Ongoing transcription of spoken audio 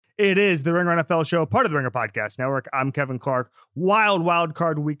It is the Ringer NFL show, part of the Ringer Podcast Network. I'm Kevin Clark. Wild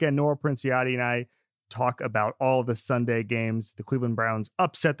card weekend. Nora Princiotti and I talk about all the Sunday games. The Cleveland Browns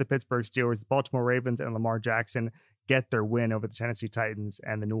upset the Pittsburgh Steelers. The Baltimore Ravens and Lamar Jackson get their win over the Tennessee Titans.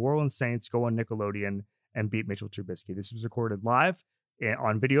 And the New Orleans Saints go on Nickelodeon and beat Mitchell Trubisky. This was recorded live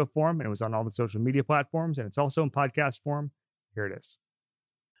on video form, and it was on all the social media platforms, and it's also in podcast form. Here it is.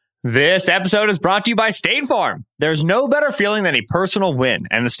 This episode is brought to you by State Farm. There's no better feeling than a personal win,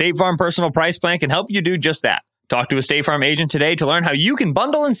 and the State Farm Personal Price Plan can help you do just that. Talk to a State Farm agent today to learn how you can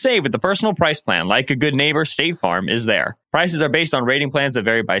bundle and save with the Personal Price Plan. Like a good neighbor, State Farm is there. Prices are based on rating plans that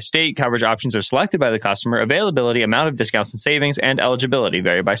vary by state. Coverage options are selected by the customer. Availability, amount of discounts and savings, and eligibility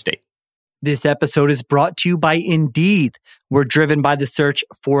vary by state. This episode is brought to you by Indeed. We're driven by the search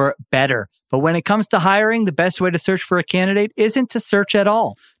for better. But when it comes to hiring, the best way to search for a candidate isn't to search at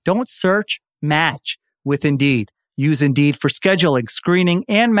all. Don't search, match with Indeed. Use Indeed for scheduling, screening,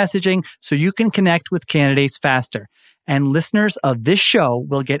 and messaging so you can connect with candidates faster. And listeners of this show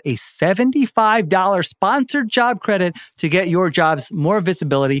will get a $75 sponsored job credit to get your jobs more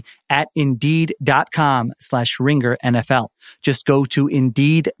visibility at Indeed.com/Ringer NFL. Just go to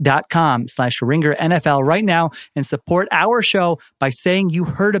Indeed.com/Ringer NFL right now and support our show by saying you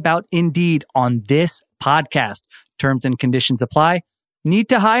heard about Indeed on this podcast. Terms and conditions apply. Need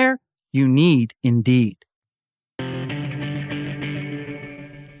to hire? You need Indeed.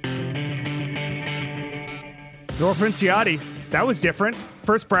 Nora Princiotti, that was different.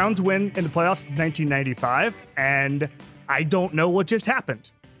 First Browns win in the playoffs since 1995, and I don't know what just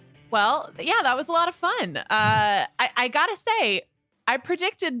happened. Well, yeah, that was a lot of fun. I gotta say, I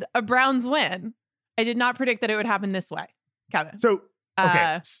predicted a Browns win. I did not predict that it would happen this way, Kevin. So,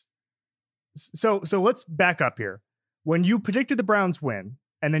 okay. So let's back up here. When you predicted the Browns win,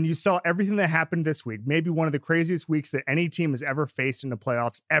 and then you saw everything that happened this week, maybe one of the craziest weeks that any team has ever faced in the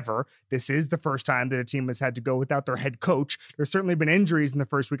playoffs ever. This is the first time that a team has had to go without their head coach. There's certainly been injuries in the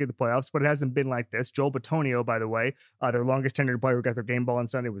first week of the playoffs, but it hasn't been like this. Joel Bitonio, by the way, their longest tenured player who got their game ball on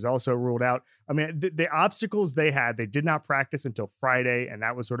Sunday, was also ruled out. I mean, the obstacles they had, they did not practice until Friday, and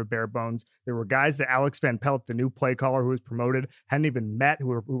that was sort of bare bones. There were guys that Alex Van Pelt, the new play caller who was promoted, hadn't even met,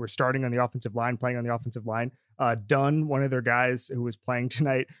 who were starting on the offensive line, playing on the offensive line. Dunn, one of their guys who was playing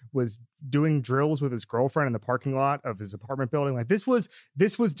tonight, was doing drills with his girlfriend in the parking lot of his apartment building. Like this was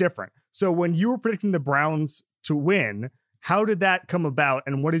different. So when you were predicting the Browns to win, how did that come about?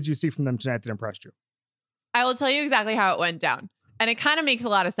 And what did you see from them tonight that impressed you? I will tell you exactly how it went down. And it kind of makes a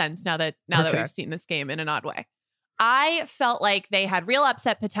lot of sense now that we've seen this game in an odd way. I felt like they had real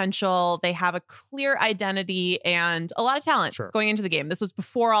upset potential. They have a clear identity and a lot of talent going into the game. This was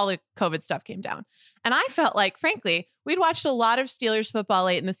before all the COVID stuff came down. And I felt like, frankly, we'd watched a lot of Steelers football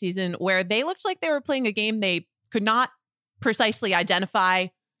late in the season where they looked like they were playing a game they could not precisely identify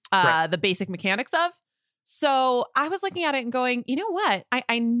the basic mechanics of. So I was looking at it and going, you know what?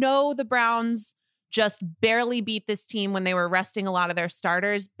 I know the Browns just barely beat this team when they were resting a lot of their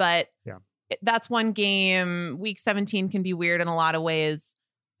starters, but that's one game. Week 17 can be weird in a lot of ways.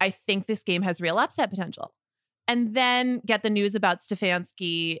 I think this game has real upset potential. And then get the news about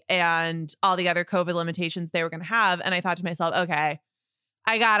Stefanski and all the other COVID limitations they were going to have. And I thought to myself, okay,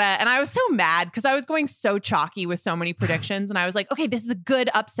 and I was so mad because I was going so chalky with so many predictions. And I was like, okay, this is a good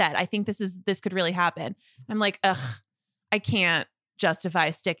upset. I think this could really happen. I'm like, I can't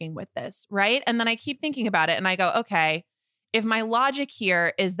justify sticking with this. Right. And then I keep thinking about it and I go, okay, if my logic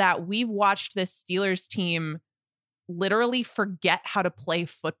here is that we've watched this Steelers team literally forget how to play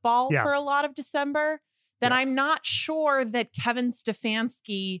football for a lot of December, then I'm not sure that Kevin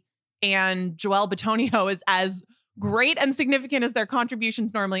Stefanski and Joel Bitonio is as great and significant as their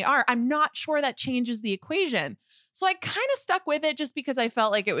contributions normally are. I'm not sure that changes the equation. So I kind of stuck with it just because I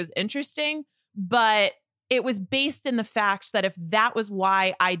felt like it was interesting, but it was based in the fact that if that was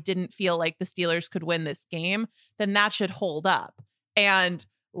why I didn't feel like the Steelers could win this game, then that should hold up. And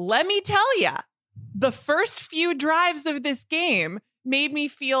let me tell you, the first few drives of this game made me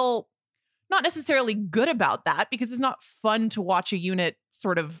feel not necessarily good about that because it's not fun to watch a unit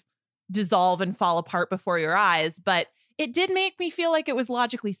sort of dissolve and fall apart before your eyes, but it did make me feel like it was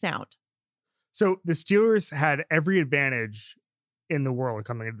logically sound. So the Steelers had every advantage in the world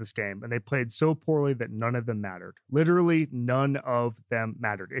coming into this game, and they played so poorly that none of them mattered. Literally none of them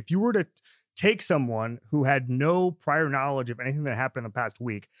mattered. If you were to take someone who had no prior knowledge of anything that happened in the past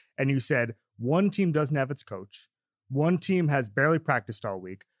week, and you said one team doesn't have its coach, one team has barely practiced all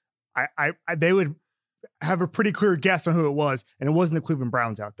week, they would have a pretty clear guess on who it was, and it wasn't the Cleveland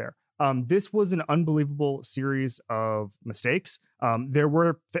Browns out there. This was an unbelievable series of mistakes. There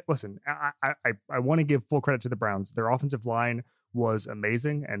were, listen, I want to give full credit to the Browns. Their offensive line was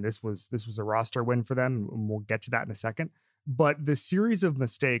amazing, and this was a roster win for them, and we'll get to that in a second. But the series of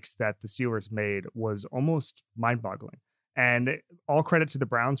mistakes that the Steelers made was almost mind-boggling, and all credit to the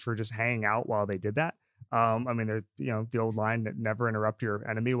Browns for just hanging out while they did that. I mean, they're, the old line that never interrupt your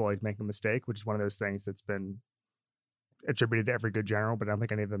enemy while he's making a mistake, which is one of those things that's been attributed to every good general, but I don't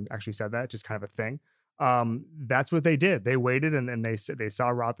think any of them actually said that. It's just kind of a thing. That's what they did. They waited and they saw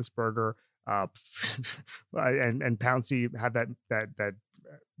Roethlisberger and Pouncey have that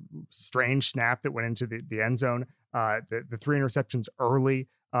strange snap that went into the end zone. The 3 interceptions early.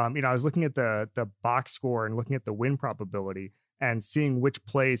 I was looking at the box score and looking at the win probability and seeing which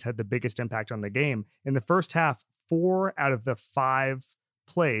plays had the biggest impact on the game. In the first half, 4 out of the 5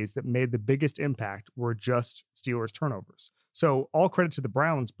 plays that made the biggest impact were just Steelers turnovers. So all credit to the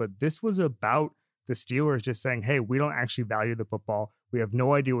Browns, but this was about the Steelers just saying, hey, we don't actually value the football. We have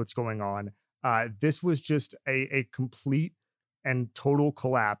no idea what's going on. This was just a complete and total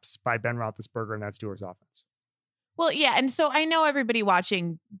collapse by Ben Roethlisberger and that Steelers offense. Well, yeah. And so I know everybody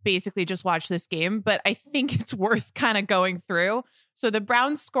watching basically just watched this game, but I think it's worth kind of going through. So the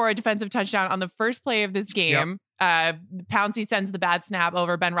Browns score a defensive touchdown on the first play of this game. Yep. Pouncey sends the bad snap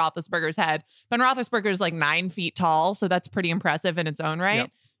over Ben Roethlisberger's head. Ben Roethlisberger is like 9 feet tall, so that's pretty impressive in its own right.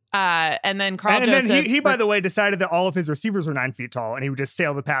 Yep. And then Joseph. Then he, by the way, decided that all of his receivers were 9 feet tall, and he would just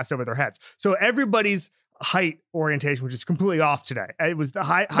sail the pass over their heads. So everybody's height orientation was just completely off today. It was the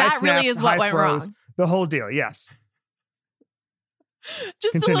high that snaps, really is what went throws, wrong. The whole deal. Yes.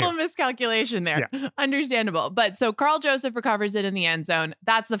 Just Continue. a little miscalculation there. Yeah. Understandable. But so Karl Joseph recovers it in the end zone.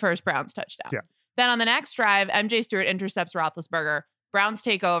 That's the first Browns touchdown. Yeah. Then on the next drive, MJ Stewart intercepts Roethlisberger. Browns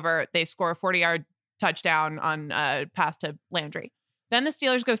take over. They score a 40-yard touchdown on pass to Landry. Then the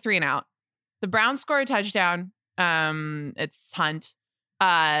Steelers go 3 and out. The Browns score a touchdown. It's Hunt.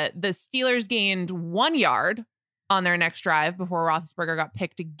 The Steelers gained 1 yard on their next drive before Roethlisberger got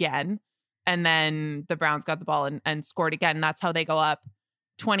picked again. And then the Browns got the ball and scored again. And that's how they go up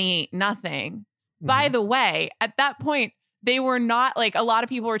 28-0. Mm-hmm. By the way, at that point, they were not like a lot of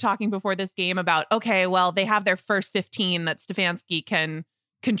people were talking before this game about, okay, well, they have their first 15 that Stefanski can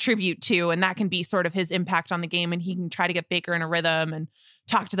contribute to, and that can be sort of his impact on the game. And he can try to get Baker in a rhythm and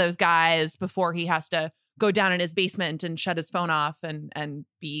talk to those guys before he has to go down in his basement and shut his phone off and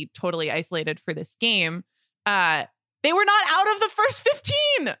be totally isolated for this game. They were not out of the first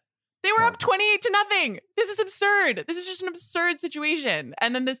 15. They were up 28-0. This is absurd. This is just an absurd situation.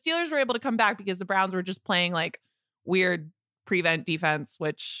 And then the Steelers were able to come back because the Browns were just playing like weird prevent defense,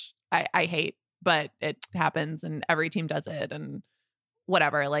 which I hate, but it happens and every team does it and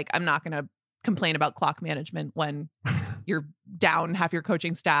whatever. Like, I'm not going to complain about clock management when you're down half your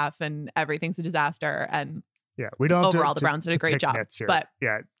coaching staff and everything's a disaster. And we don't. Overall, the Browns did a great job. But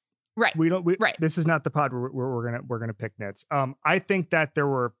right. Right. This is not the pod where we're gonna pick nits. I think that there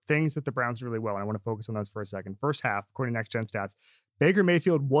were things that the Browns did really well, and I want to focus on those for a second. First half, according to Next Gen Stats, Baker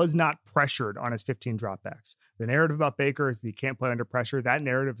Mayfield was not pressured on his 15 dropbacks. The narrative about Baker is that he can't play under pressure. That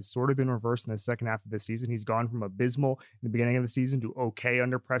narrative has sort of been reversed in the second half of the season. He's gone from abysmal in the beginning of the season to okay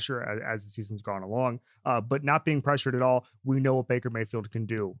under pressure as the season's gone along. But not being pressured at all, we know what Baker Mayfield can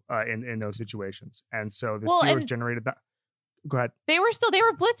do in those situations. And so the Steelers generated that. Go ahead. They were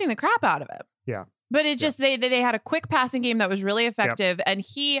blitzing the crap out of it. Yeah. But it just, they had a quick passing game that was really effective. Yep. And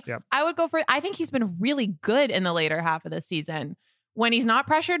I think he's been really good in the later half of the season when he's not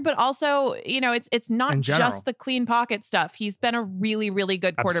pressured, but also, it's not just the clean pocket stuff. He's been a really, really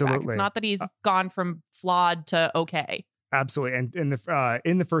good quarterback. Absolutely. It's not that he's gone from flawed to okay. Absolutely. And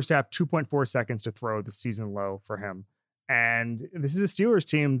in the first half, 2.4 seconds to throw, the season low for him. And this is a Steelers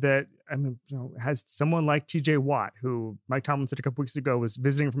team that, has someone like TJ Watt, who Mike Tomlin said a couple weeks ago was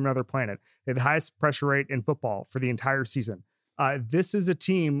visiting from another planet. They had the highest pressure rate in football for the entire season. This is a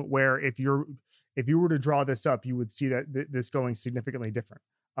team where if you were to draw this up, you would see that this going significantly different.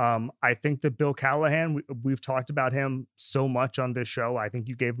 I think that Bill Callahan, we've talked about him so much on this show. I think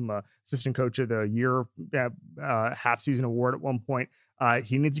you gave him a assistant coach of the year half season award at one point.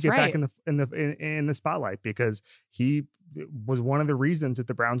 He needs to get back in the spotlight because he was one of the reasons that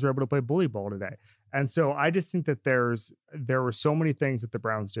the Browns were able to play bully ball today. And so I just think that there were so many things that the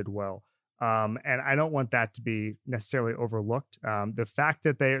Browns did well. And I don't want that to be necessarily overlooked. The fact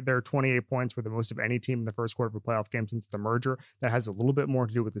that their 28 points were the most of any team in the first quarter of a playoff game since the merger, that has a little bit more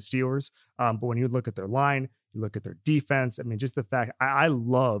to do with the Steelers. But when you look at their line, you look at their defense, just the fact I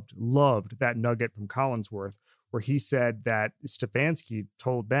loved that nugget from Collinsworth where he said that Stefanski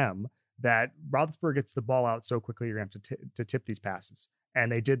told them that Roethlisberger gets the ball out so quickly, you're going to have to tip these passes. And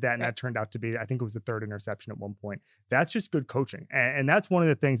they did that, and that turned out to be, I think it was the third interception at one point. That's just good coaching. And that's one of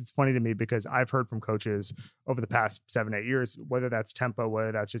the things that's funny to me, because I've heard from coaches over the past 7-8 years, whether that's tempo,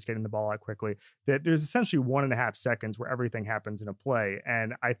 whether that's just getting the ball out quickly, that there's essentially 1.5 seconds where everything happens in a play.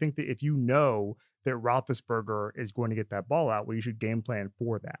 And I think that if you know that Roethlisberger is going to get that ball out, well, you should game plan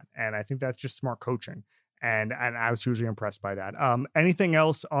for that. And I think that's just smart coaching. And I was hugely impressed by that. Anything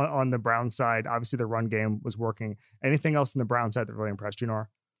else on the Browns side? Obviously, the run game was working. Anything else on the Browns side that really impressed you, Nora?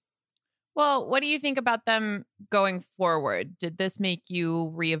 Well, what do you think about them going forward? Did this make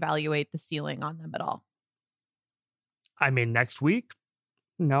you reevaluate the ceiling on them at all? I mean, next week?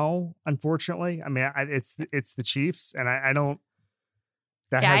 No, unfortunately. I mean, it's the Chiefs, and I don't.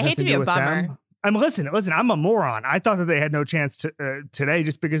 That I hate to be a bummer. Them. Listen, I'm a moron. I thought that they had no chance today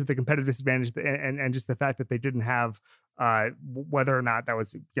just because of the competitive disadvantage and just the fact that they didn't have whether or not that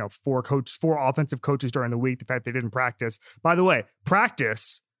was, 4 offensive coaches during the week, the fact they didn't practice. By the way,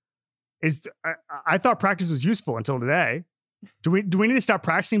 practice is, I thought practice was useful until today. Do we need to stop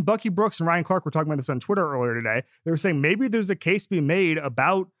practicing? Bucky Brooks and Ryan Clark were talking about this on Twitter earlier today. They were saying maybe there's a case to be made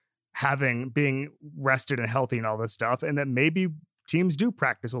about being rested and healthy and all this stuff, and that maybe teams do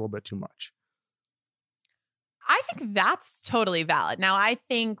practice a little bit too much. I think that's totally valid. Now, I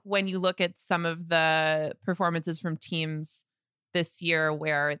think when you look at some of the performances from teams this year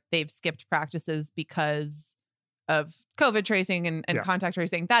where they've skipped practices because of COVID tracing and contact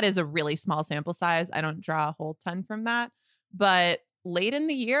tracing, that is a really small sample size. I don't draw a whole ton from that. But late in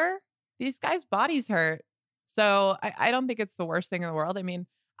the year, these guys' bodies hurt. So I don't think it's the worst thing in the world. I mean,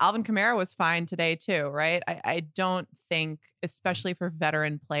 Alvin Kamara was fine today too, right? I don't think, especially for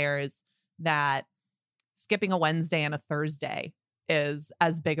veteran players, that skipping a Wednesday and a Thursday is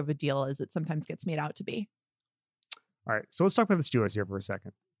as big of a deal as it sometimes gets made out to be. All right, so let's talk about the Steelers here for a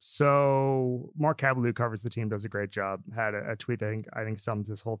second. So Mark Kavalou, who covers the team, does a great job. Had a tweet that I think sums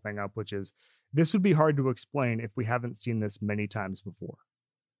this whole thing up, which is, this would be hard to explain if we haven't seen this many times before.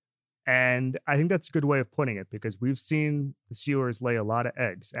 And I think that's a good way of putting it, because we've seen the Steelers lay a lot of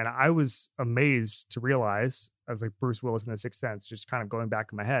eggs. And I was amazed to realize, I was like Bruce Willis in The Sixth Sense, just kind of going back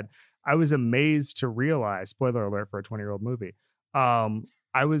in my head. I was amazed to realize, spoiler alert for a 20-year-old movie. I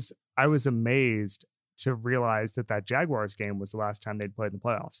was amazed to realize that Jaguars game was the last time they'd played in the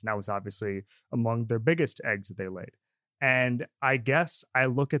playoffs. And that was obviously among their biggest eggs that they laid. And I guess I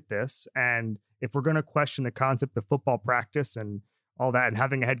look at this, and if we're going to question the concept of football practice and all that, and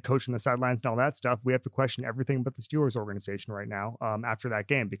having a head coach on the sidelines and all that stuff, we have to question everything about the Steelers organization right now after that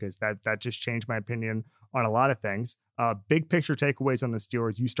game, because that just changed my opinion on a lot of things. Big picture takeaways on the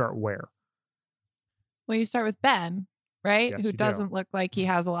Steelers. You start where? Well, you start with Ben, right? Yes, who doesn't look like he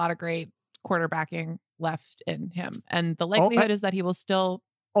has a lot of great quarterbacking left in him. And the likelihood is that he will still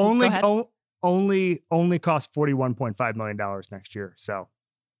only cost $41.5 million next year. So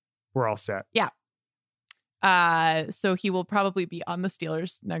we're all set. Yeah. So he will probably be on the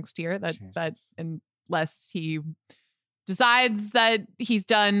Steelers next year. That unless he decides that he's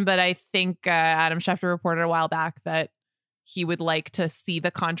done. But I think Adam Schefter reported a while back that he would like to see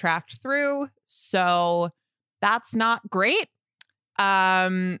the contract through. So that's not great.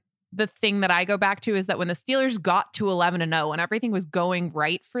 The thing that I go back to is that when the Steelers got to 11-0 and everything was going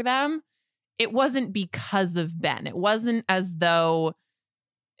right for them, it wasn't because of Ben. It wasn't as though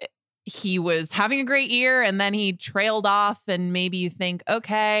he was having a great year and then he trailed off and maybe you think,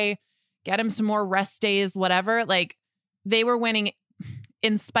 okay, get him some more rest days, whatever. Like, they were winning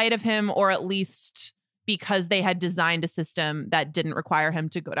in spite of him, or at least because they had designed a system that didn't require him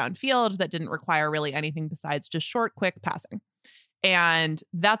to go downfield, that didn't require really anything besides just short, quick passing. And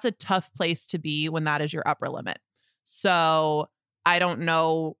that's a tough place to be when that is your upper limit. So I don't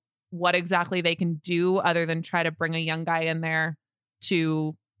know what exactly they can do other than try to bring a young guy in there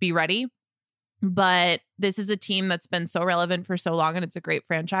to be ready. But this is a team that's been so relevant for so long, and it's a great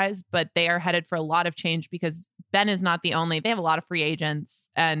franchise, but they are headed for a lot of change because Ben is not the only. They have a lot of free agents,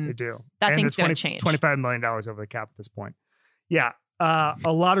 and they do. That thing's going to change. $25 million over the cap at this point. Yeah. A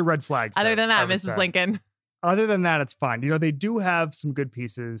lot of red flags. Other than that, Mrs. Lincoln. Other than that, it's fine. They do have some good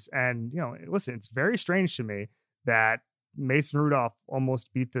pieces. And, listen, it's very strange to me that Mason Rudolph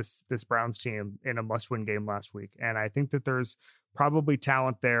almost beat this Browns team in a must-win game last week. And I think that there's probably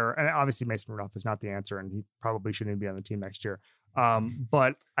talent there. And obviously Mason Rudolph is not the answer, and he probably shouldn't be on the team next year.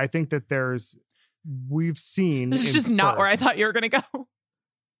 But I think that we've seen. This is just not where I thought you were going to go.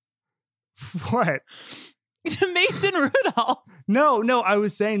 What? To Mason Rudolph. No, I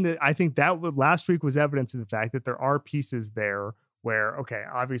was saying that I think that last week was evidence of the fact that there are pieces there where, okay,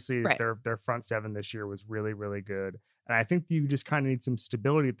 obviously their front seven this year was really, really good. And I think you just kind of need some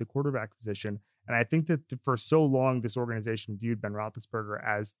stability at the quarterback position. And I think that for so long, this organization viewed Ben Roethlisberger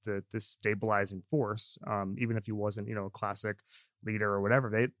as this stabilizing force, even if he wasn't, a classic leader or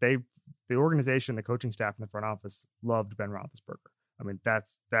whatever. The organization, the coaching staff, and the front office loved Ben Roethlisberger. I mean,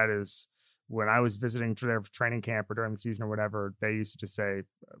 that is when I was visiting their training camp or during the season or whatever, they used to just say,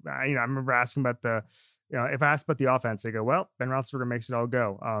 I remember asking about if I asked about the offense, they go, well, Ben Roethlisberger makes it all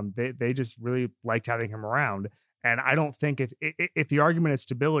go. They just really liked having him around. And I don't think if the argument is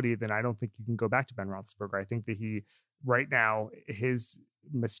stability, then I don't think you can go back to Ben Roethlisberger. I think that right now, his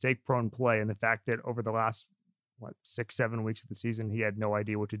mistake-prone play and the fact that over the last 6-7 weeks of the season, he had no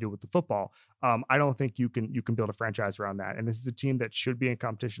idea what to do with the football. I don't think you can build a franchise around that. And this is a team that should be in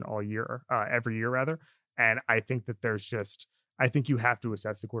competition every year rather. And I think that I think you have to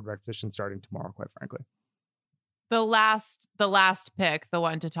assess the quarterback position starting tomorrow, quite frankly. The last pick, the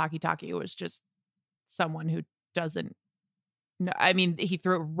one to Taki was just someone who doesn't know. I mean, he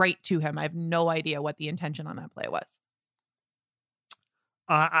threw it right to him. I have no idea what the intention on that play was.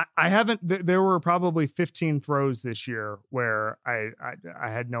 I haven't. There were probably 15 throws this year where I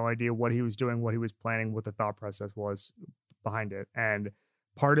had no idea what he was doing, what he was planning, what the thought process was behind it. And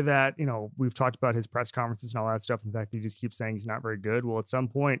part of that, we've talked about his press conferences and all that stuff. In fact, he just keeps saying he's not very good. Well, at some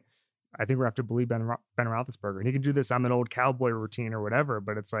point, I think we have to believe Ben Roethlisberger. And he can do this I'm an old cowboy routine or whatever,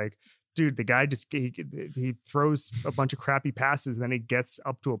 but it's like, dude, the guy just he throws a bunch of crappy passes, and then he gets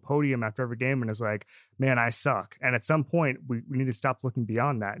up to a podium after every game and is like, man, I suck. And at some point, we need to stop looking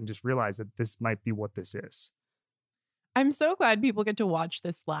beyond that and just realize that this might be what this is. I'm so glad people get to watch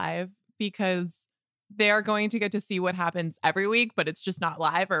this live, because they are going to get to see what happens every week, but it's just not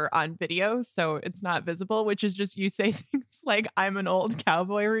live or on video, so it's not visible, which is just you say things like I'm an old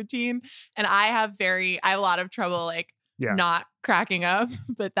cowboy routine. And I have a lot of trouble not cracking up,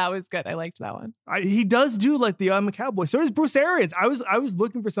 but that was good. I liked that one. He does do like the I'm a cowboy. So does Bruce Arians. I was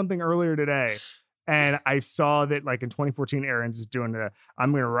looking for something earlier today, and I saw that like in 2014, Arians is doing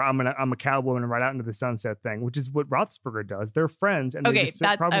I'm a cowboy and ride out into the sunset thing, which is what Roethlisberger does. They're friends, and they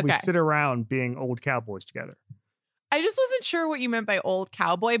just sit around being old cowboys together. I just wasn't sure what you meant by old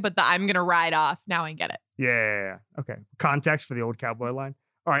cowboy, but I'm gonna ride off. Now I get it. Yeah. Okay. Context for the old cowboy line.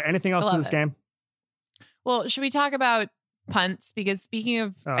 All right. Anything else in this game? Well, should we talk about punts? Because speaking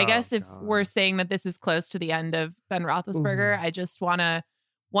of, I guess if we're saying that this is close to the end of Ben Roethlisberger, I just want to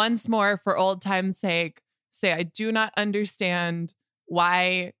once more, for old time's sake, say I do not understand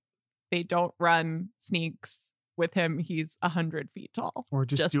why they don't run sneaks with him. He's 100 feet tall. Or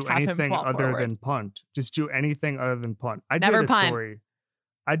just do anything other than punt. Just do anything other than punt. I did a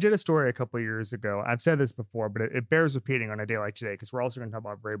story a couple of years ago. I've said this before, but it bears repeating on a day like today, because we're also going to talk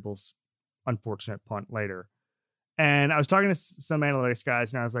about Vrabel's unfortunate punt later. And I was talking to some analytics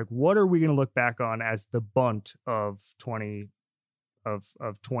guys, and I was like, what are we going to look back on as the bunt of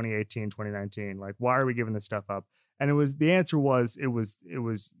 2018, 2019? Like, why are we giving this stuff up? And the answer was it was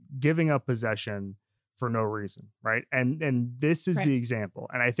giving up possession for no reason, right? And this is the example.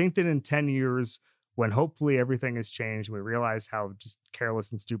 And I think that in 10 years, when hopefully everything has changed, we realize how just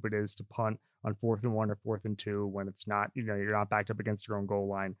careless and stupid it is to punt on 4th and 1 or 4th and 2 when it's not, you're not backed up against your own goal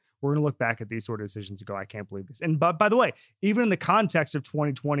line. We're going to look back at these sort of decisions and go, I can't believe this. And by the way, even in the context of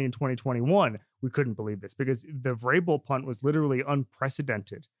 2020 and 2021, we couldn't believe this, because the Vrabel punt was literally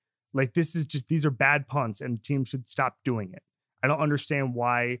unprecedented. Like, these are bad punts, and teams should stop doing it. I don't understand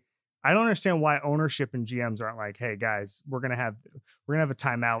why ownership and GMs aren't like, hey guys, we're gonna have a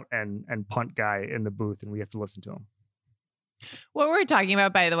timeout and punt guy in the booth, and we have to listen to him. What we're talking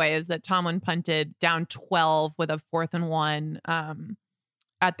about, by the way, is that Tomlin punted down 12 with a 4th and 1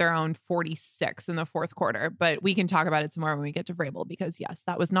 at their own 46 in the fourth quarter. But we can talk about it some more when we get to Vrabel, because yes,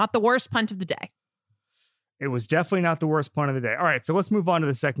 that was not the worst punt of the day. It was definitely not the worst punt of the day. All right, so let's move on to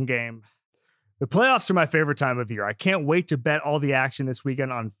the second game. The playoffs are my favorite time of year. I can't wait to bet all the action this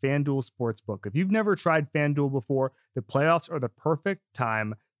weekend on FanDuel Sportsbook. If you've never tried FanDuel before, the playoffs are the perfect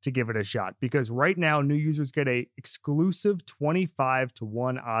time to give it a shot, because right now new users get a exclusive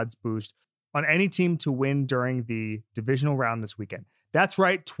 25-1 odds boost on any team to win during the divisional round this weekend. That's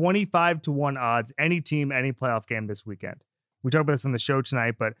right, 25-1 odds, any team, any playoff game this weekend. We talked about this on the show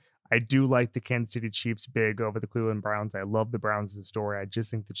tonight, but I do like the Kansas City Chiefs big over the Cleveland Browns. I love the Browns as a story. I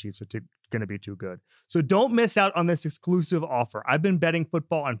just think the Chiefs are going to be too good. So don't miss out on this exclusive offer. I've been betting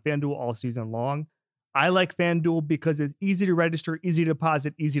football on FanDuel all season long. I like FanDuel because it's easy to register, easy to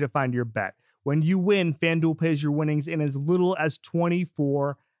deposit, easy to find your bet. When you win, FanDuel pays your winnings in as little as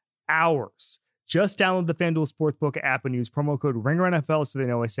 24 hours. Just download the FanDuel Sportsbook app and use promo code RINGERNFL so they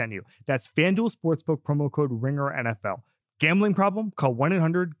know I sent you. That's FanDuel Sportsbook, promo code RINGERNFL. Gambling problem? Call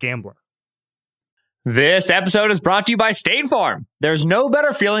 1-800-GAMBLER. This episode is brought to you by State Farm. There's no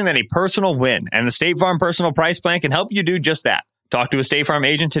better feeling than a personal win, and the State Farm Personal Price Plan can help you do just that. Talk to a State Farm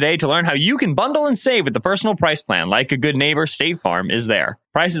agent today to learn how you can bundle and save with the Personal Price Plan. Like a good neighbor, State Farm is there.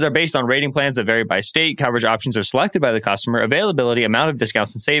 Prices are based on rating plans that vary by state. Coverage options are selected by the customer. Availability, amount of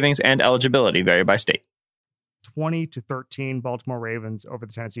discounts and savings, and eligibility vary by state. 20-13 Baltimore Ravens over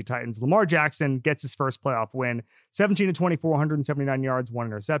the Tennessee Titans. Lamar Jackson gets his first playoff win. 17-24, 179 yards, 1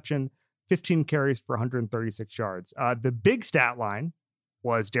 interception. 15 carries for 136 yards. The big stat line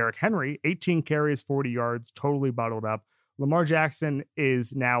was Derrick Henry, 18 carries, 40 yards, totally bottled up. Lamar Jackson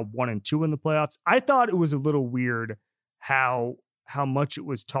is now 1-2 in the playoffs. I thought it was a little weird how much it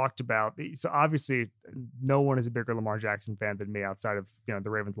was talked about. So obviously, no one is a bigger Lamar Jackson fan than me outside of the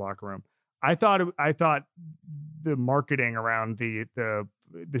Ravens locker room. I thought the marketing around the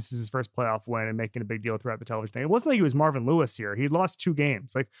this is his first playoff win and making a big deal throughout the television thing. It wasn't like he was Marvin Lewis here. He lost 2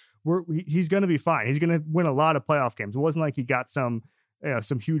 games. Like he's going to be fine. He's going to win a lot of playoff games. It wasn't like he got some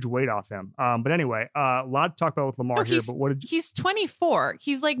huge weight off him. But anyway, a lot to talk about with Lamar here. But he's 24.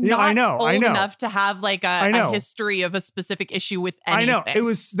 He's like not old enough to have like a history of a specific issue with anything. I know. It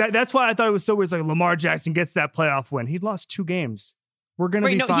was that's why I thought it was so weird. It's like Lamar Jackson gets that playoff win. He lost 2 games. We're going to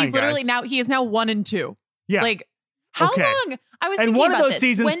be fine, he's literally guys. he is now 1-2. Yeah. Like how long? I was thinking one about of those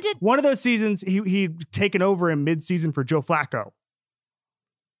seasons. One of those seasons, he'd taken over in mid-season for Joe Flacco.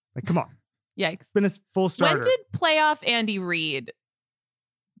 Like, come on. Yikes. It's been a full starter. When did playoff Andy Reid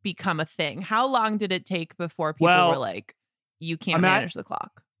become a thing? How long did it take before people were like, you can't manage the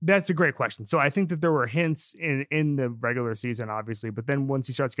clock? That's a great question. So I think that there were hints in the regular season, obviously, but then once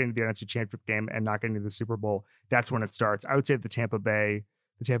he starts getting to the NFC Championship game and not getting to the Super Bowl, that's when it starts. I would say the Tampa Bay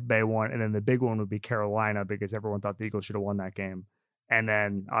one, and then the big one would be Carolina because everyone thought the Eagles should have won that game. And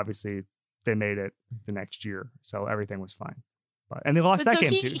then obviously they made it the next year, so everything was fine. And they lost that game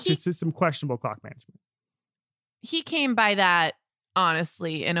too. It's just some questionable clock management. He came by that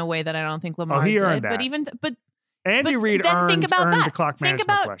honestly in a way that I don't think Lamar did. Earned that. But Andy Reid earned the clock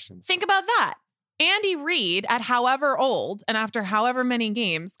management questions. Think about that. Andy Reid, at however old and after however many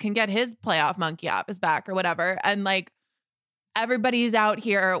games, can get his playoff monkey off his back or whatever. And like everybody's out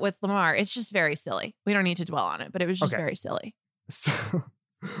here with Lamar. It's just very silly. We don't need to dwell on it, but it was just very silly. So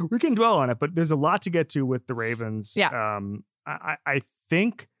we can dwell on it, but there's a lot to get to with the Ravens. Yeah. I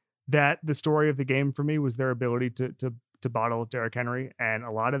think that the story of the game for me was their ability to bottle Derrick Henry. And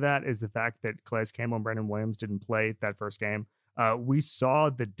a lot of that is the fact that Calais Campbell and Brandon Williams didn't play that first game. We saw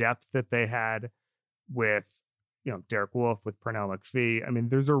the depth that they had with, Derek Wolfe, with Pernell McPhee. I mean,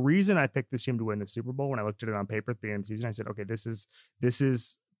 there's a reason I picked this team to win the Super Bowl. When I looked at it on paper at the beginning of the season, I said, okay, this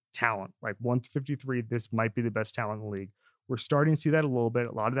is talent. Like 153, this might be the best talent in the league. We're starting to see that a little bit.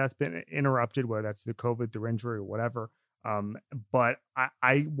 A lot of that's been interrupted, whether that's the COVID, the injury, or whatever. But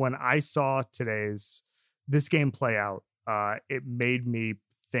when I saw this game play out, it made me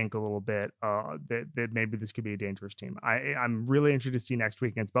think a little bit that maybe this could be a dangerous team. I'm really interested to see next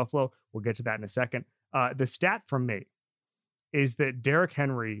week against Buffalo. We'll get to that in a second. The stat from me is that Derrick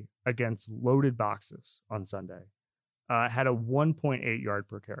Henry against loaded boxes on Sunday had a 1.8 yard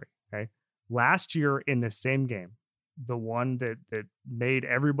per carry. Okay, last year in the same game, the one that made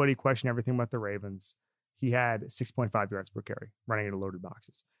everybody question everything about the Ravens, he had 6.5 yards per carry running into loaded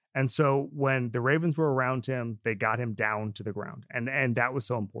boxes. And so when the Ravens were around him, they got him down to the ground. And that was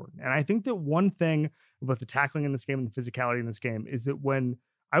so important. And I think that one thing about the tackling in this game and the physicality in this game is that when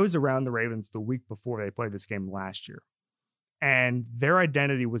I was around the Ravens the week before they played this game last year, and their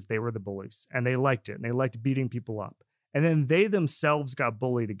identity was they were the bullies and they liked it and they liked beating people up. And then they themselves got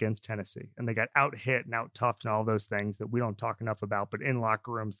bullied against Tennessee and they got out hit and out toughed and all those things that we don't talk enough about. But in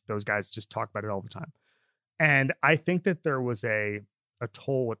locker rooms, those guys just talk about it all the time. And I think that there was a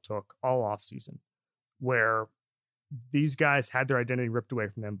toll it took all offseason where these guys had their identity ripped away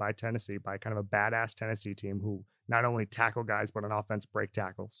from them by Tennessee, by kind of a badass Tennessee team who not only tackle guys, but on offense break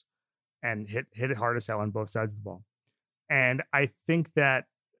tackles and hit it hard as hell on both sides of the ball. And I think that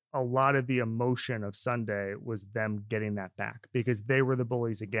a lot of the emotion of Sunday was them getting that back because they were the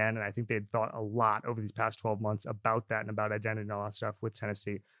bullies again. And I think they'd thought a lot over these past 12 months about that and about identity and all that stuff with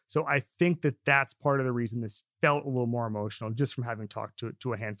Tennessee. So I think that that's part of the reason this felt a little more emotional just from having talked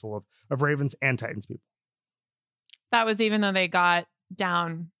to a handful of Ravens and Titans people. That was even though they got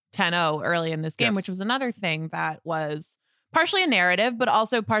down 10-0 early in this game, Yes. which was another thing that was partially a narrative, but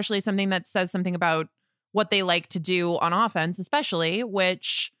also partially something that says something about what they like to do on offense, especially,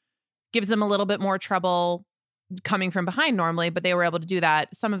 which gives them a little bit more trouble coming from behind normally, but they were able to do that.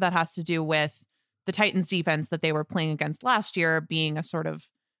 Some of that has to do with the Titans defense that they were playing against last year being a sort of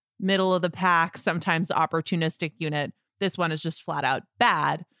middle of the pack, sometimes opportunistic unit. This one is just flat out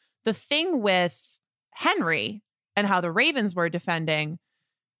bad. The thing with Henry and how the Ravens were defending,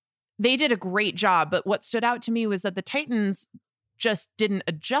 they did a great job. But what stood out to me was that the Titans just didn't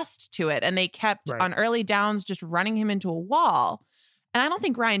adjust to it. And they kept on early downs just running him into a wall. And I don't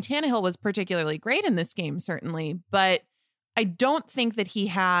think Ryan Tannehill was particularly great in this game, certainly. But I don't think that he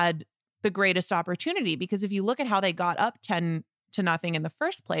had the greatest opportunity, because if you look at how they got up 10-0 in the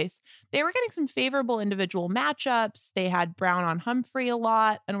first place, they were getting some favorable individual matchups. They had Brown on Humphrey a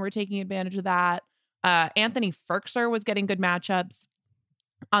lot and were taking advantage of that. Anthony Firkser was getting good matchups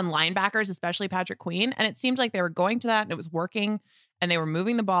on linebackers, especially Patrick Queen. And it seemed like they were going to that and it was working and they were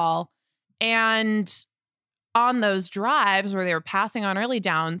moving the ball. And on those drives where they were passing on early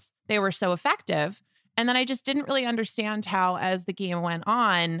downs, they were so effective. And then I just didn't really understand how, as the game went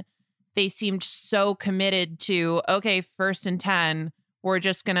on, they seemed so committed to, okay, 1st and 10, we're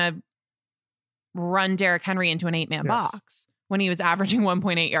just going to run Derrick Henry into an 8-man box when he was averaging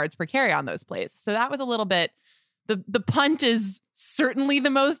 1.8 yards per carry on those plays. So that was a little bit, the punt is certainly the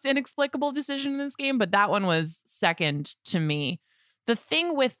most inexplicable decision in this game, but that one was second to me. The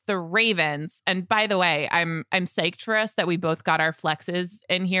thing with the Ravens, and by the way, I'm psyched for us that we both got our flexes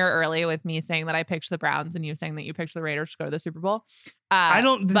in here early, with me saying that I picked the Browns and you saying that you picked the Raiders to go to the Super Bowl. I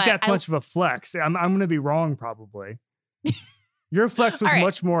don't think that's much of a flex. I'm going to be wrong probably. Your flex was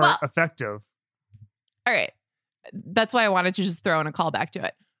much more effective. All right. That's why I wanted to just throw in a callback to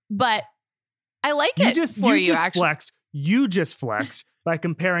it. But I like it. You just flexed by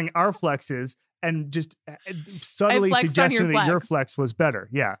comparing our flexes and just subtly suggesting that your flex was better.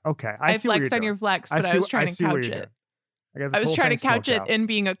 Yeah. Okay. I see flexed on your flex, but I was trying to couch it. I was trying to couch it in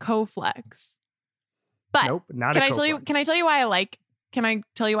being a co-flex. But nope, not can I tell you? Can I tell you why I like? Can I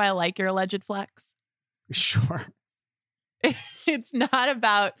tell you why I like your alleged flex? Sure. It's not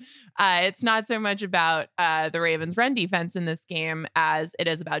about. It's not so much about the Ravens' run defense in this game as it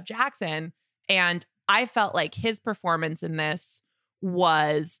is about Jackson. And I felt like his performance in this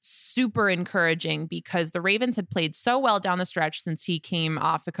was super encouraging because the Ravens had played so well down the stretch since he came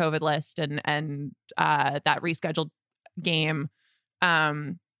off the COVID list and that rescheduled game,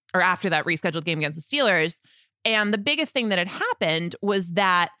 or after that rescheduled game against the Steelers. And the biggest thing that had happened was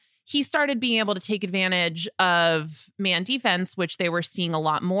that he started being able to take advantage of man defense, which they were seeing a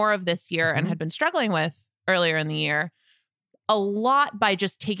lot more of this year and had been struggling with earlier in the year, a lot by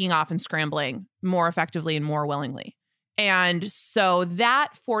just taking off and scrambling more effectively and more willingly. And so that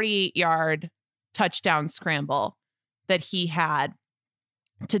 48-yard touchdown scramble that he had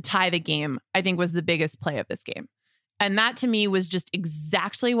to tie the game, I think, was the biggest play of this game. And that to me was just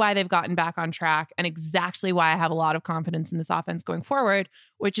exactly why they've gotten back on track and exactly why I have a lot of confidence in this offense going forward,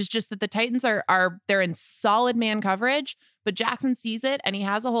 which is just that the Titans they're in solid man coverage, but Jackson sees it and he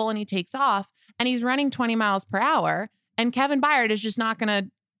has a hole and he takes off and he's running 20 miles per hour. And Kevin Byard is just not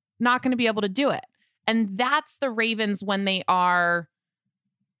going to be able to do it. And that's the Ravens when they are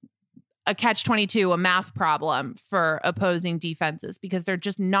a catch-22, a math problem for opposing defenses, because they're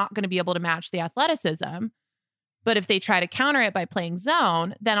just not going to be able to match the athleticism. But if they try to counter it by playing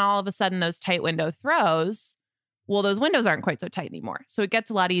zone, then all of a sudden those tight window throws, well, those windows aren't quite so tight anymore. So it gets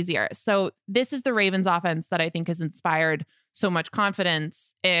a lot easier. So this is the Ravens offense that I think has inspired so much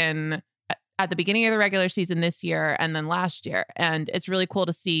confidence at the beginning of the regular season this year and then last year. And it's really cool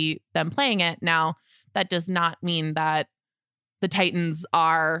to see them playing it. Now, that does not mean that the Titans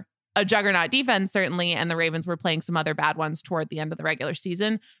are a juggernaut defense, certainly, and the Ravens were playing some other bad ones toward the end of the regular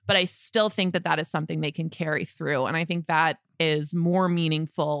season. But I still think that is something they can carry through. And I think that is more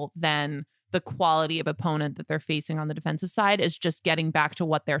meaningful than the quality of opponent that they're facing on the defensive side, is just getting back to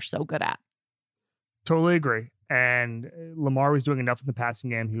what they're so good at. Totally agree. And Lamar was doing enough in the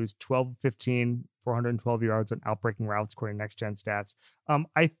passing game. He was 12-15, 412 yards on outbreaking routes, according to Next Gen Stats.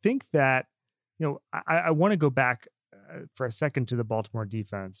 I think that, I want to go back for a second to the Baltimore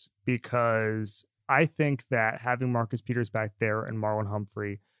defense, because I think that having Marcus Peters back there and Marlon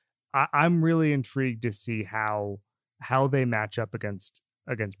Humphrey, I'm really intrigued to see how they match up against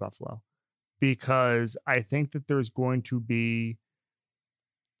Buffalo, because I think that it's going to be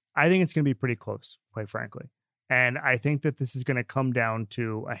pretty close, quite frankly. And I think that this is going to come down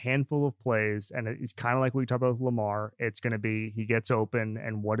to a handful of plays, and it's kind of like we talked about with Lamar. It's going to be, he gets open,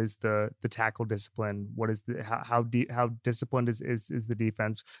 and what is the tackle discipline? What is how disciplined is the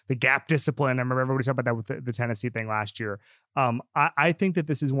defense? The gap discipline. I remember everybody talked about that with the Tennessee thing last year. I think that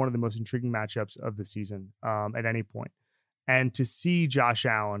this is one of the most intriguing matchups of the season at any point. And to see Josh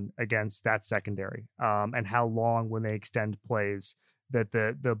Allen against that secondary, and how long when they extend plays that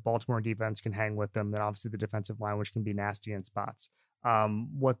the Baltimore defense can hang with them, then obviously the defensive line, which can be nasty in spots,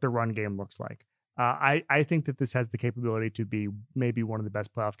 what the run game looks like. I think that this has the capability to be maybe one of the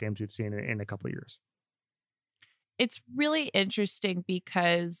best playoff games we've seen in a couple of years. it's really interesting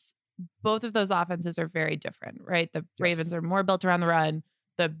because both of those offenses are very different, right? The Ravens are more built around the run.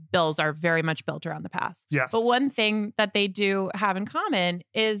 The Bills are very much built around the pass. Yes. But one thing that they do have in common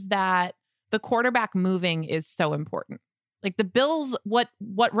is that the quarterback moving is so important. Like the Bills, what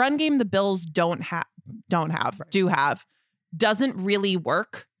run game the Bills do have doesn't really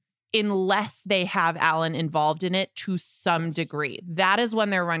work unless they have Allen involved in it to some degree. That is when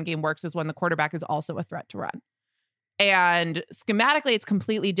their run game works, is when the quarterback is also a threat to run. And schematically, it's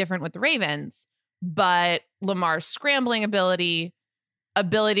completely different with the Ravens, but Lamar's scrambling ability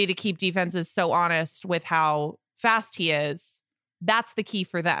to keep defenses so honest with how fast he is, that's the key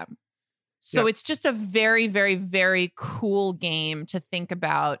for them. So it's just a very, very, very cool game to think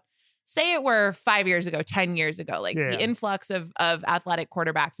about. Say it were 5 years ago, 10 years ago, like the influx of athletic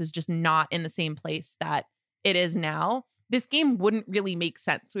quarterbacks is just not in the same place that it is now. This game wouldn't really make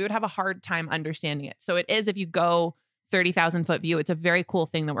sense. We would have a hard time understanding it. So it is, if you go 30,000 foot view, it's a very cool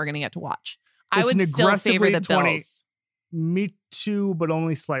thing that we're going to get to watch. I would still favor the Bills. Me too, but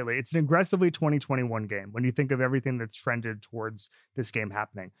only slightly. It's an aggressively 2021 game when you think of everything that's trended towards this game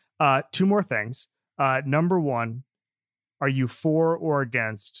happening. Two more things. Number one, are you for or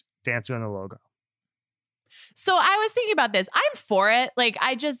against dancing on the logo? So I was thinking about this. I'm for it. Like,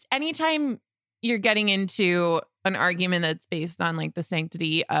 anytime you're getting into an argument that's based on like the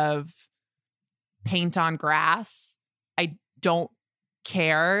sanctity of paint on grass, I don't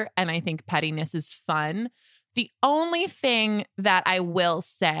care. And I think pettiness is fun. The only thing that I will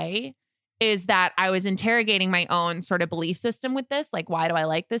say is that I was interrogating my own sort of belief system with this. Like, why do I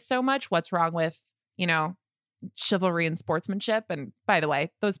like this so much? What's wrong with, chivalry and sportsmanship? And by the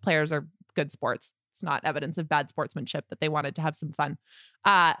way, those players are good sports. It's not evidence of bad sportsmanship that they wanted to have some fun.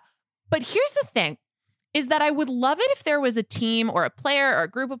 But here's the thing, is that I would love it if there was a team or a player or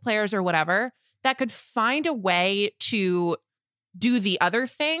a group of players or whatever that could find a way to do the other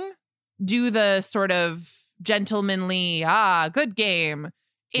thing, do the sort of gentlemanly, good game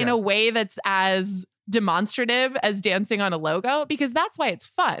in a way that's as demonstrative as dancing on a logo, because that's why it's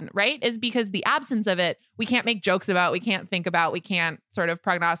fun, right? Is because the absence of it, we can't make jokes about, we can't think about, we can't sort of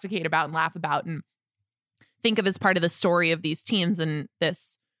prognosticate about and laugh about and think of as part of the story of these teams and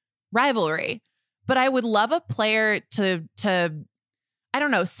this rivalry. But I would love a player to I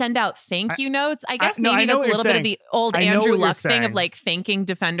don't know, send out thank you notes. I guess maybe that's a little bit of the old Andrew Luck thing of like thanking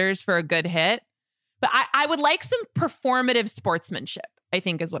defenders for a good hit. But I would like some performative sportsmanship, I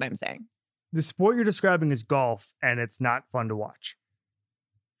think is what I'm saying. The sport you're describing is golf, and it's not fun to watch.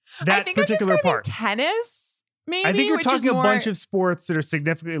 That I think particular part. Tennis, maybe? I think you're talking a bunch of sports that are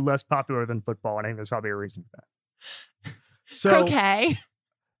significantly less popular than football, and I think there's probably a reason for that. So, croquet.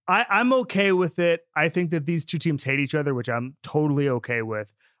 I'm okay with it. I think that these two teams hate each other, which I'm totally okay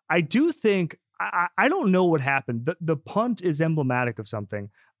with. I do think, I don't know what happened. The punt is emblematic of something.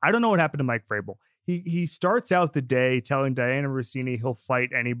 I don't know what happened to Mike Vrabel. He starts out the day telling Diana Rossini he'll fight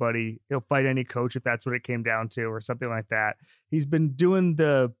anybody. He'll fight any coach if that's what it came down to, or something like that. He's been doing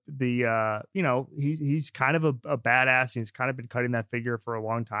he's kind of a badass. And he's kind of been cutting that figure for a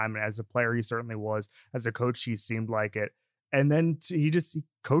long time. And as a player, he certainly was. As a coach, he seemed like it. And then he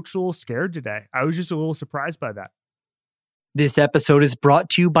coached a little scared today. I was just a little surprised by that. This episode is brought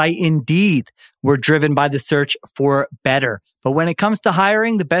to you by Indeed. We're driven by the search for better. But when it comes to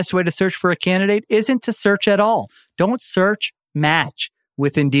hiring, the best way to search for a candidate isn't to search at all. Don't search, match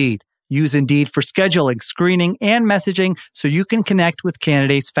with Indeed. Use Indeed for scheduling, screening, and messaging so you can connect with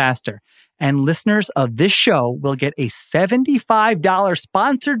candidates faster. And listeners of this show will get a $75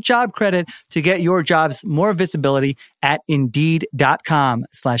 sponsored job credit to get your jobs more visibility at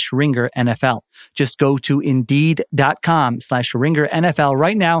Indeed.com/Ringer NFL. Just go to Indeed.com/Ringer NFL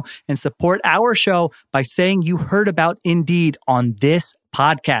right now and support our show by saying you heard about Indeed on this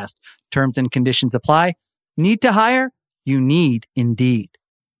podcast. Terms and conditions apply. Need to hire? You need Indeed.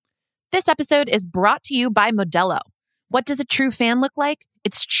 This episode is brought to you by Modelo. What does a true fan look like?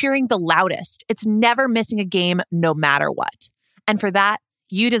 It's cheering the loudest. It's never missing a game, no matter what. And for that,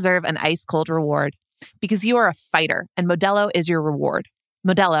 you deserve an ice-cold reward because you are a fighter, and Modelo is your reward.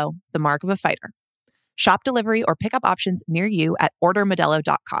 Modelo, the mark of a fighter. Shop delivery or pickup options near you at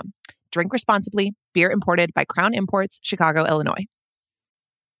ordermodelo.com. Drink responsibly. Beer imported by Crown Imports, Chicago, Illinois.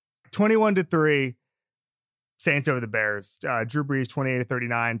 21-3. Saints over the Bears. Drew Brees,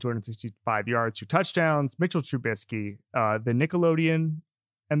 28-39, 265 yards, 2 touchdowns. Mitchell Trubisky, the Nickelodeon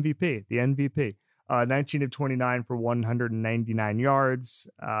MVP, the MVP, 19-29 for 199 yards.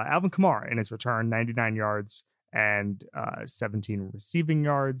 Alvin Kamara in his return, 99 yards and 17 receiving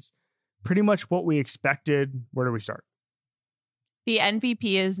yards. Pretty much what we expected. Where do we start? The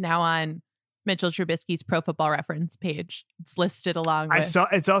MVP is now on Mitchell Trubisky's Pro Football Reference page. It's listed along with I saw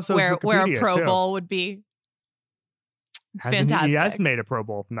it's also where a Pro too. Bowl would be. It's Hasn't fantastic. He has made a Pro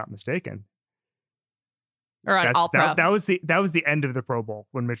Bowl, if I'm not mistaken. Or an All Pro. That was the end of the Pro Bowl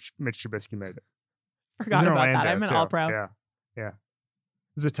when Mitch Trubisky made it. Forgot about that. I'm an All Pro. Yeah. It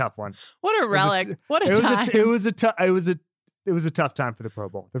was a tough one. What a relic. What a time. It was a tough time for the Pro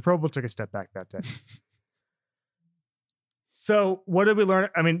Bowl. The Pro Bowl took a step back that day. So what did we learn?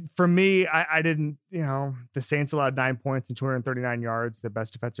 I mean, for me, I didn't, the Saints allowed 9 points and 239 yards, the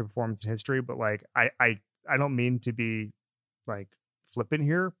best defensive performance in history. But like, I don't mean to be like flippant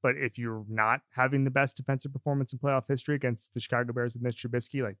here, but if you're not having the best defensive performance in playoff history against the Chicago Bears with Mitch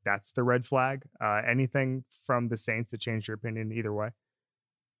Trubisky, like that's the red flag. Anything from the Saints that changed your opinion either way?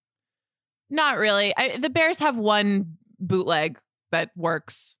 Not really. The Bears have one bootleg that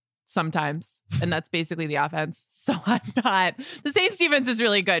works sometimes, and that's basically the offense. So I'm not. The Saints defense is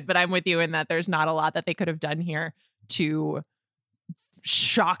really good, but I'm with you in that there's not a lot that they could have done here to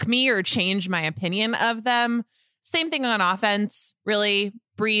shock me or change my opinion of them. Same thing on offense, really.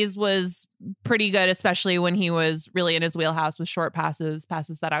 Breeze was pretty good, especially when he was really in his wheelhouse with short passes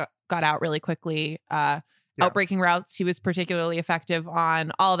that got out really quickly. Outbreaking routes, he was particularly effective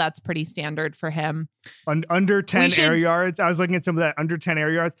on. All of that's pretty standard for him. Under 10 air yards. I was looking at some of that under 10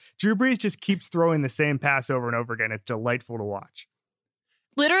 air yards. Drew Brees just keeps throwing the same pass over and over again. It's delightful to watch.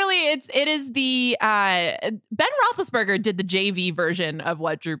 Literally, it is the Ben Roethlisberger did the JV version of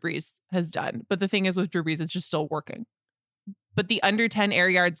what Drew Brees has done. But the thing is with Drew Brees, it's just still working. But the under 10 air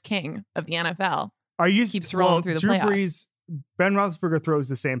yards king of the NFL keeps rolling through the playoffs. Drew Brees, Ben Roethlisberger throws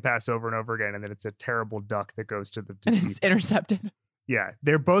the same pass over and over again, and then it's a terrible duck that goes to the and it's intercepted. Yeah,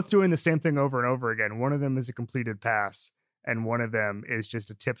 they're both doing the same thing over and over again. One of them is a completed pass, and one of them is just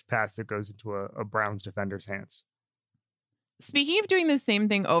a tipped pass that goes into a Browns defender's hands. Speaking of doing the same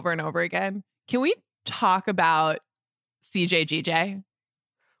thing over and over again, can we talk about CJGJ,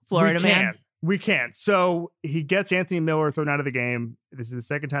 Florida man? We can. So he gets Anthony Miller thrown out of the game. This is the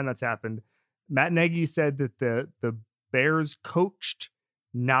second time that's happened. Matt Nagy said that the Bears coached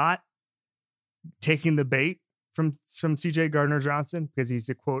not taking the bait from CJ Gardner-Johnson because he's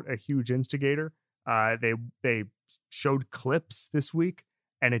a huge instigator. They showed clips this week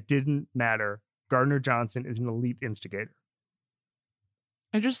and it didn't matter. Gardner-Johnson is an elite instigator.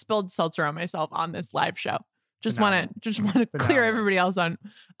 I just spilled seltzer on myself on this live show. Just want to clear everyone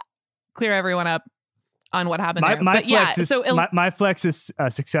up on what happened there. My flex is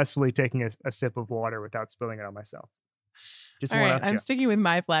successfully taking a sip of water without spilling it on myself. Just all right, I'm sticking with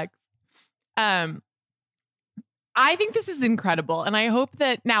my flex. I think this is incredible, and I hope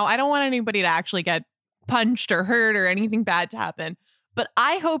that now I don't want anybody to actually get punched or hurt or anything bad to happen, but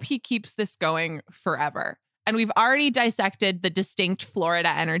I hope he keeps this going forever. And we've already dissected the distinct Florida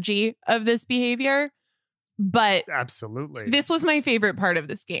energy of this behavior, but absolutely, this was my favorite part of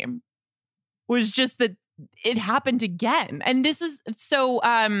this game. Was just that it happened again. And this is so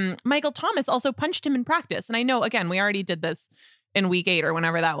Michael Thomas also punched him in practice. And I know, again, we already did this in week 8 or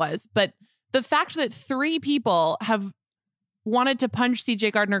whenever that was. But the fact that 3 people have wanted to punch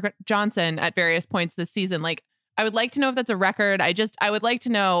CJ Gardner-Johnson at various points this season, like, I would like to know if that's a record. I would like to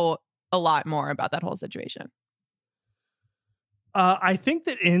know a lot more about that whole situation. I think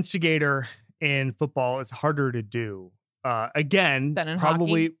that instigator in football is harder to do. Again, than in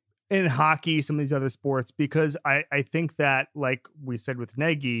probably hockey. In hockey, some of these other sports, because I think that, like we said with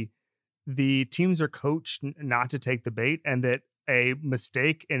Nagy, the teams are coached not to take the bait, and that a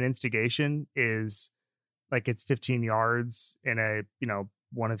mistake in instigation is like it's 15 yards in a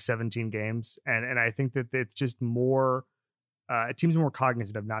one of 17 games, and I think that it's just more teams are more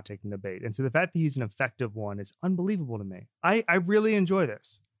cognizant of not taking the bait, and so the fact that he's an effective one is unbelievable to me. I really enjoy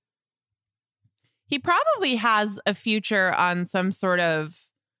this. He probably has a future on some sort of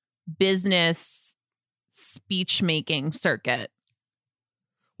business speech making circuit.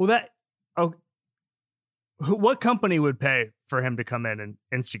 Well, what company would pay for him to come in and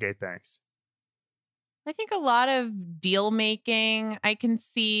instigate things? I think a lot of deal making. I can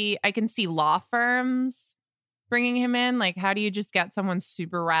see law firms bringing him in. Like, how do you just get someone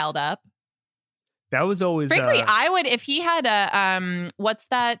super riled up? That was always frankly, I would, if he had a what's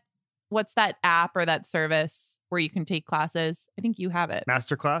that app or that service where you can take classes? I think you have it.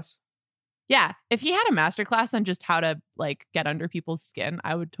 Masterclass? Yeah. If he had a masterclass on just how to like get under people's skin,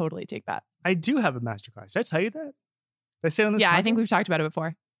 I would totally take that. I do have a masterclass. Did I tell you that? Did I say it on this podcast? I think we've talked about it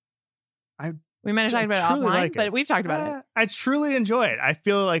before. We might have talked about it offline, but we've talked about it. I truly enjoy it. I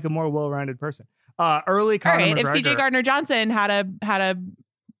feel like a more well-rounded person. Early Conor McGregor. If CJ Gardner-Johnson had a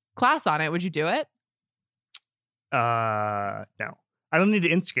class on it, would you do it? No. I don't need to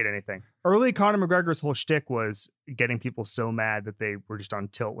instigate anything. Early Conor McGregor's whole shtick was getting people so mad that they were just on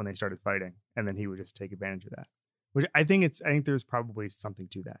tilt when they started fighting, and then he would just take advantage of that. Which I think there's probably something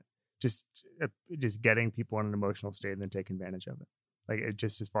to that. Just getting people in an emotional state and then taking advantage of it. Like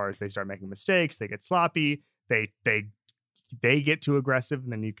just as far as they start making mistakes, they get sloppy, they get too aggressive,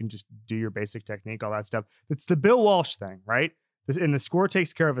 and then you can just do your basic technique, all that stuff. It's the Bill Walsh thing, right? And the score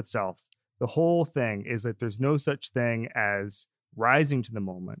takes care of itself. The whole thing is that there's no such thing as rising to the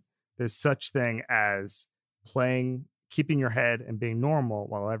moment. There's such thing as keeping your head and being normal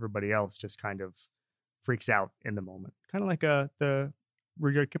while everybody else just kind of freaks out in the moment. Kind of like the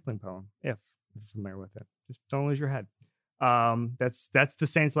Rudyard Kipling poem, if you're familiar with it. Just don't lose your head. That's the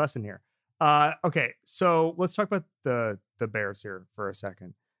Saints lesson here. Okay, so let's talk about the Bears here for a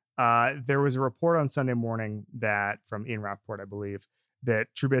second. There was a report on Sunday morning from Ian Rappaport, I believe, that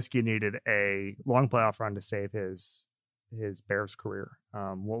Trubisky needed a long playoff run to save his Bears career,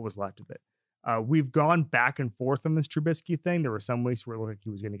 what was left of it. We've gone back and forth on this Trubisky thing. There were some weeks where it looked like he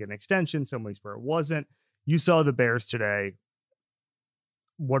was going to get an extension, some weeks where it wasn't. You saw the Bears today.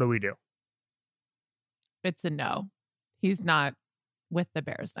 What do we do? It's a no. He's not with the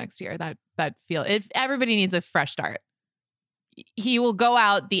Bears next year. If everybody needs a fresh start, he will go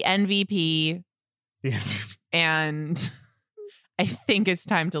out the MVP. Yeah. And I think it's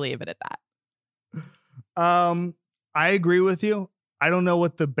time to leave it at that. I agree with you. I don't know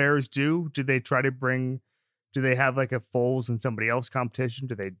what the Bears do. Do they have like a Foles and somebody else competition?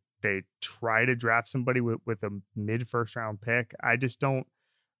 Do they try to draft somebody with a mid first round pick? I just don't.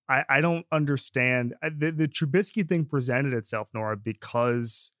 I don't understand. The Trubisky thing presented itself, Nora,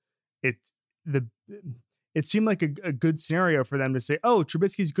 because it seemed like a good scenario for them to say, oh,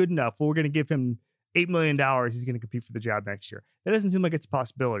 Trubisky's good enough. Well, we're going to give him $8 million. He's going to compete for the job next year. That doesn't seem like it's a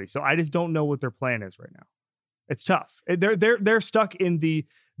possibility. So I just don't know what their plan is right now. It's tough. They're stuck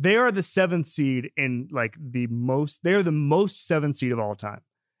they are the 7th seed in like they are the most 7th seed of all time.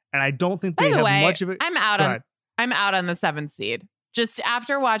 And I don't think they have much of it. I'm out on the 7th seed. Just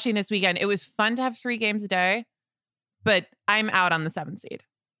after watching this weekend, it was fun to have 3 games a day, but I'm out on the 7th seed.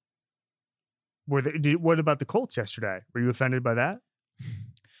 What about the Colts yesterday? Were you offended by that?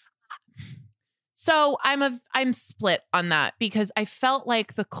 So I'm split on that because I felt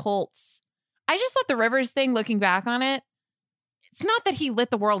like the Colts, I just thought the Rivers thing, looking back on it, it's not that he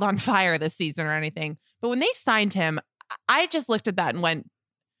lit the world on fire this season or anything, but when they signed him, I just looked at that and went,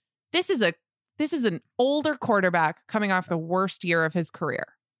 this is an older quarterback coming off the worst year of his career.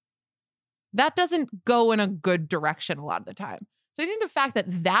 That doesn't go in a good direction a lot of the time. So I think the fact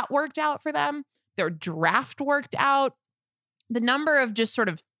that worked out for them, their draft worked out, the number of just sort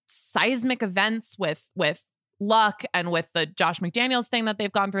of seismic events with Luck and with the Josh McDaniels thing that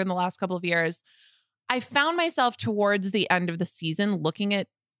they've gone through in the last couple of years, I found myself towards the end of the season looking at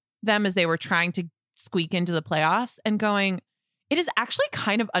them as they were trying to squeak into the playoffs and going, it is actually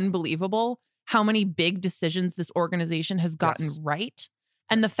kind of unbelievable how many big decisions this organization has gotten right.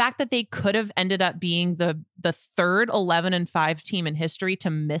 And the fact that they could have ended up being the 3rd 11-5 team in history to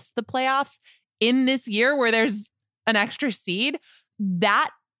miss the playoffs in this year where there's an extra seed, that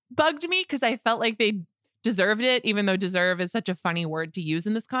bugged me because I felt like they deserved it, even though deserve is such a funny word to use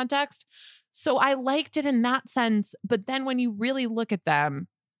in this context. So I liked it in that sense. But then when you really look at them,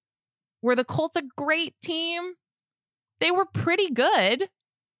 were the Colts a great team? They were pretty good.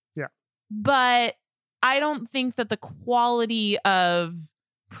 Yeah. But I don't think that the quality of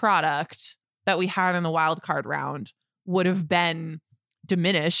product that we had in the wild card round would have been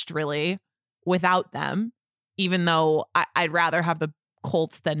diminished really without them, even though I'd rather have the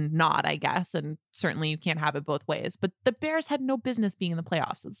Colts than not, I guess. And certainly you can't have it both ways. But the Bears had no business being in the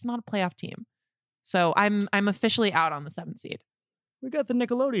playoffs. It's not a playoff team. So I'm officially out on the 7th seed. We got the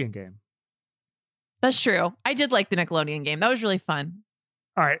Nickelodeon game. That's true. I did like the Nickelodeon game. That was really fun.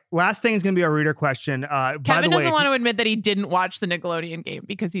 All right. Last thing is going to be our reader question. Kevin doesn't want to admit that he didn't watch the Nickelodeon game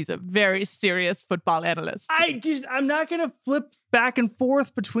because he's a very serious football analyst. I'm not going to flip back and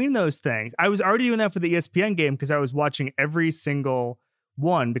forth between those things. I was already doing that for the ESPN game because I was watching every single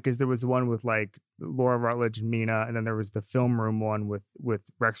one, because there was the one with like Laura Rutledge and Mina, and then there was the film room one with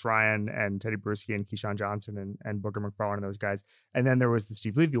Rex Ryan and Teddy Bruschi and Keyshawn Johnson and Booker McFarland and those guys. And then there was the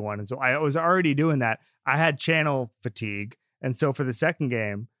Steve Levy one. And so I was already doing that. I had channel fatigue. And so for the second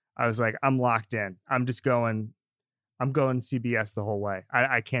game, I was like, I'm locked in. I'm going CBS the whole way.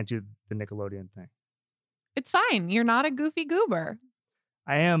 I can't do the Nickelodeon thing. It's fine. You're not a goofy goober.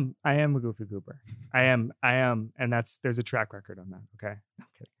 I am a goofy goober. I am. And there's a track record on that. Okay. I'm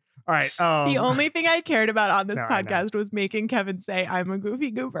kidding. All right. The only thing I cared about on this podcast was making Kevin say I'm a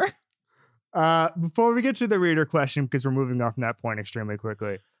goofy goober. Before we get to the reader question, because we're moving off from that point extremely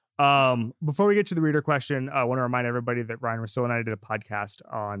quickly. Before we get to the reader question, I want to remind everybody that Ryan Russillo and I did a podcast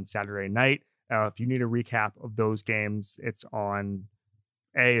on Saturday night. If you need a recap of those games, it's on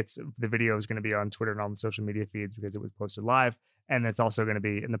the video is going to be on Twitter and all the social media feeds because it was posted live. And it's also going to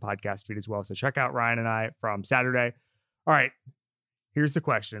be in the podcast feed as well. So check out Ryan and I from Saturday. All right. Here's the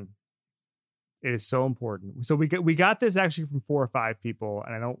question. It is so important. So we got this actually from 4 or 5 people,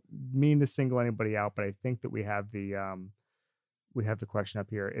 and I don't mean to single anybody out, but I think that we have the question up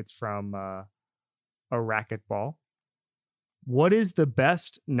here. It's from a racquetball. What is the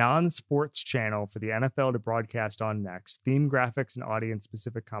best non-sports channel for the NFL to broadcast on next? Theme graphics and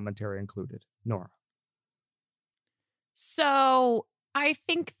audience-specific commentary included. Nora. So I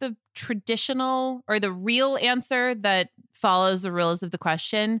think the traditional or the real answer that follows the rules of the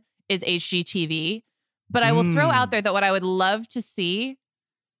question is HGTV. But I will throw out there that what I would love to see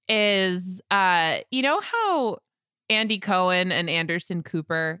is, you know how Andy Cohen and Anderson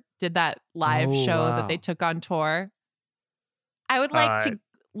Cooper did that live show that they took on tour? I would like to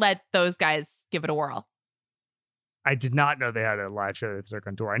let those guys give it a whirl. I did not know they had a live show that took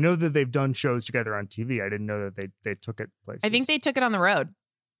on tour. I know that they've done shows together on TV. I didn't know that they took it places. I think they took it on the road.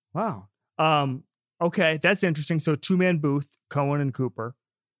 Wow. Okay, that's interesting. So 2-man booth, Cohen and Cooper.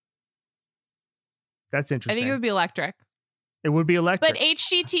 That's interesting. I think it would be electric. It would be electric. But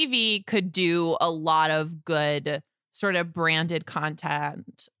HGTV could do a lot of good sort of branded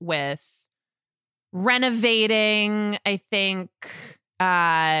content with renovating. I think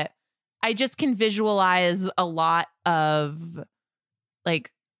I just can visualize a lot of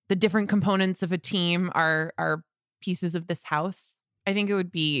like the different components of a team are pieces of this house. I think it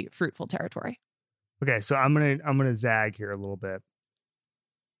would be fruitful territory. Okay, so I'm gonna zag here a little bit.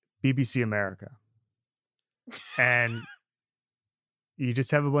 BBC America. And you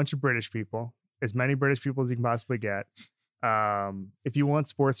just have a bunch of British people, as many British people as you can possibly get. If you want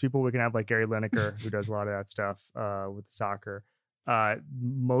sports people, we can have like Gary Lineker, who does a lot of that stuff with soccer.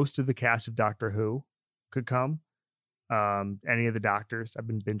 Most of the cast of Doctor Who could come. Any of the doctors. I've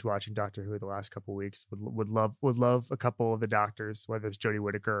been binge watching Doctor Who the last couple of weeks. Would love a couple of the doctors, whether it's Jodie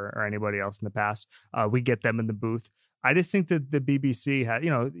Whittaker or anybody else in the past. We get them in the booth. I just think that the BBC had,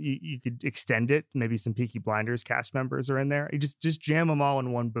 you could extend it. Maybe some Peaky Blinders cast members are in there. You just jam them all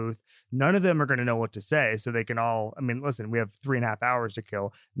in one booth. None of them are going to know what to say, so they can all. I mean, listen, we have 3.5 hours to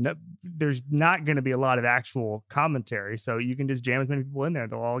kill. No, there's not going to be a lot of actual commentary, so you can just jam as many people in there.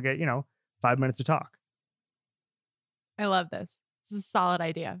 They'll all get 5 minutes to talk. I love this. This is a solid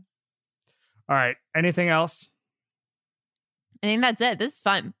idea. All right. Anything else? I think that's it. This is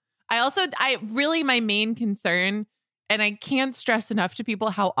fun. My main concern, and I can't stress enough to people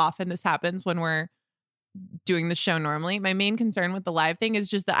how often this happens when we're doing the show normally. My main concern with the live thing is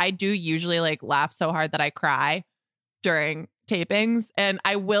just that I do usually like laugh so hard that I cry during tapings. And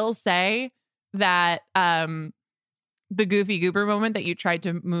I will say that the Goofy Goober moment that you tried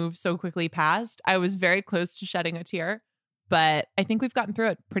to move so quickly past, I was very close to shedding a tear, but I think we've gotten through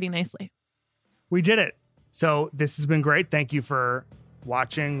it pretty nicely. We did it. So this has been great. Thank you for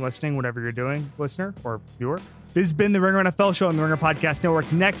watching, listening, whatever you're doing, listener or viewer. This has been the Ringer NFL Show on the Ringer Podcast Network.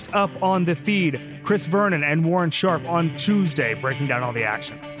 Next up on the feed, Chris Vernon and Warren Sharp on Tuesday, breaking down all the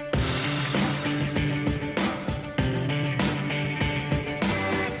action.